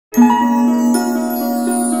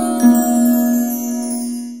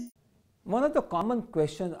One of the common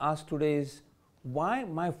questions asked today is why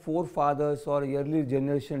my forefathers or early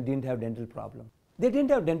generation didn't have dental problem. They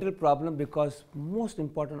didn't have dental problem because most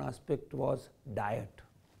important aspect was diet.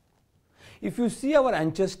 If you see our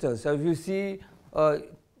ancestors, or if you see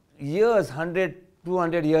years, 100,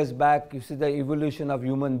 200 years back, you see the evolution of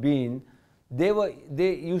human being,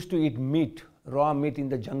 they used to eat meat, raw meat in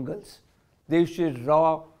the jungles. They used to eat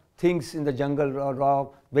raw things in the jungle, raw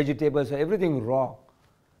vegetables, everything raw,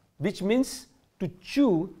 which means to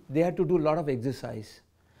chew, they had to do a lot of exercise.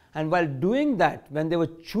 And while doing that, when they were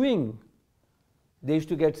chewing, they used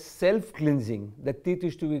to get self-cleansing. The teeth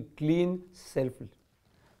used to be clean,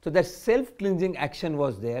 So that self-cleansing action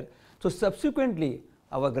was there. So subsequently,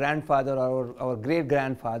 our grandfather or our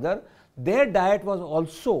great-grandfather, their diet was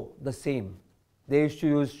also the same. They used to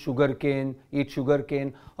use sugarcane, eat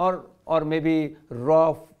sugarcane, or maybe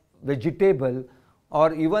raw vegetable,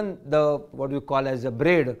 or even the what we call as a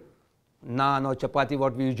bread, naan or chapati,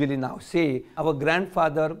 what we usually now say. Our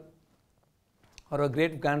grandfather or a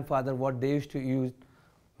great-grandfather, what they used to use,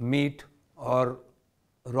 meat or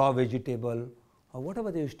raw vegetable or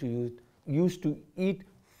whatever they used to eat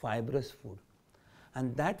fibrous food.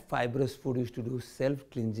 And that fibrous food used to do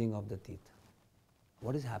self-cleansing of the teeth.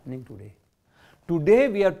 What is happening today? Today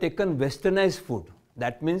we have taken westernized food.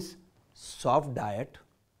 That means soft diet.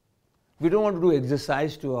 We don't want to do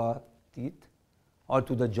exercise to our teeth or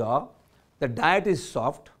to the jaw. The diet is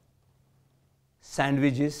soft.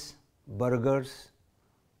 Sandwiches, burgers,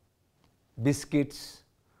 biscuits,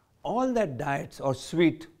 all that diets or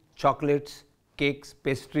sweet, chocolates, cakes,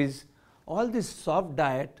 pastries, all this soft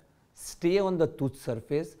diet stay on the tooth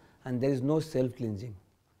surface and there is no self-cleansing.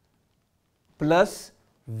 Plus,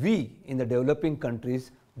 we in the developing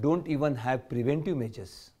countries don't even have preventive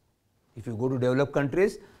measures. If you go to developed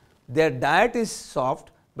countries, their diet is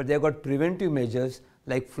soft, but they have got preventive measures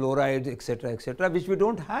like fluoride, etc., which we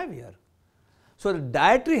don't have here. So the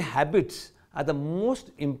dietary habits are the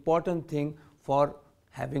most important thing for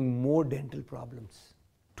having more dental problems.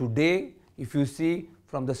 Today, if you see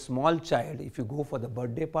from the small child, if you go for the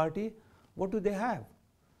birthday party, what do they have?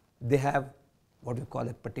 They have what we call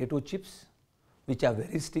potato chips, which are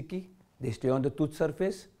very sticky. They stay on the tooth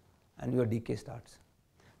surface and your decay starts.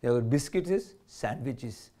 Their biscuits is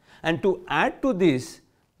sandwiches. And to add to this,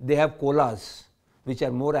 they have colas, which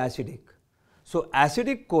are more acidic. So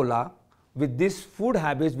acidic cola with these food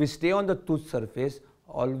habits which stay on the tooth surface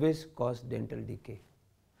always cause dental decay.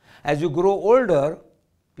 As you grow older,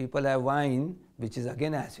 people have wine, which is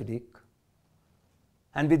again acidic.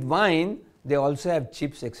 And with wine, they also have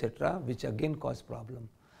chips, etc., which again cause problem.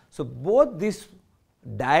 So both these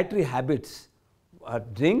dietary habits,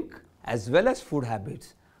 drink as well as food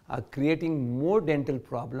habits, are creating more dental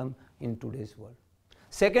problem in today's world.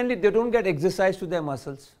 Secondly, they don't get exercise to their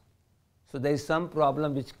muscles. So there is some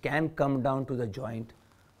problem which can come down to the joint,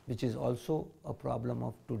 which is also a problem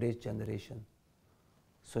of today's generation.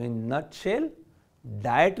 So in nutshell,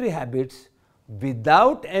 dietary habits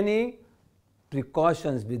without any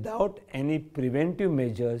precautions, without any preventive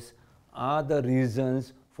measures are the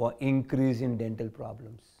reasons for increase in dental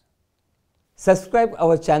problems. Subscribe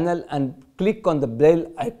our channel and click on the bell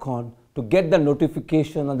icon to get the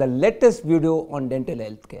notification on the latest video on dental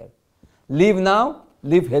health care. Live now,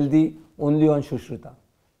 live healthy, only on Sushruta.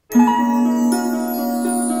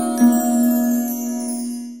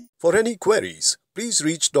 For any queries, please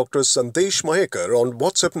reach Dr. Sandesh Mayekar on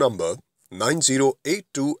WhatsApp number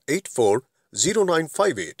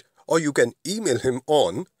 9082840958 or you can email him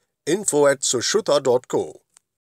on info@sushruta.co.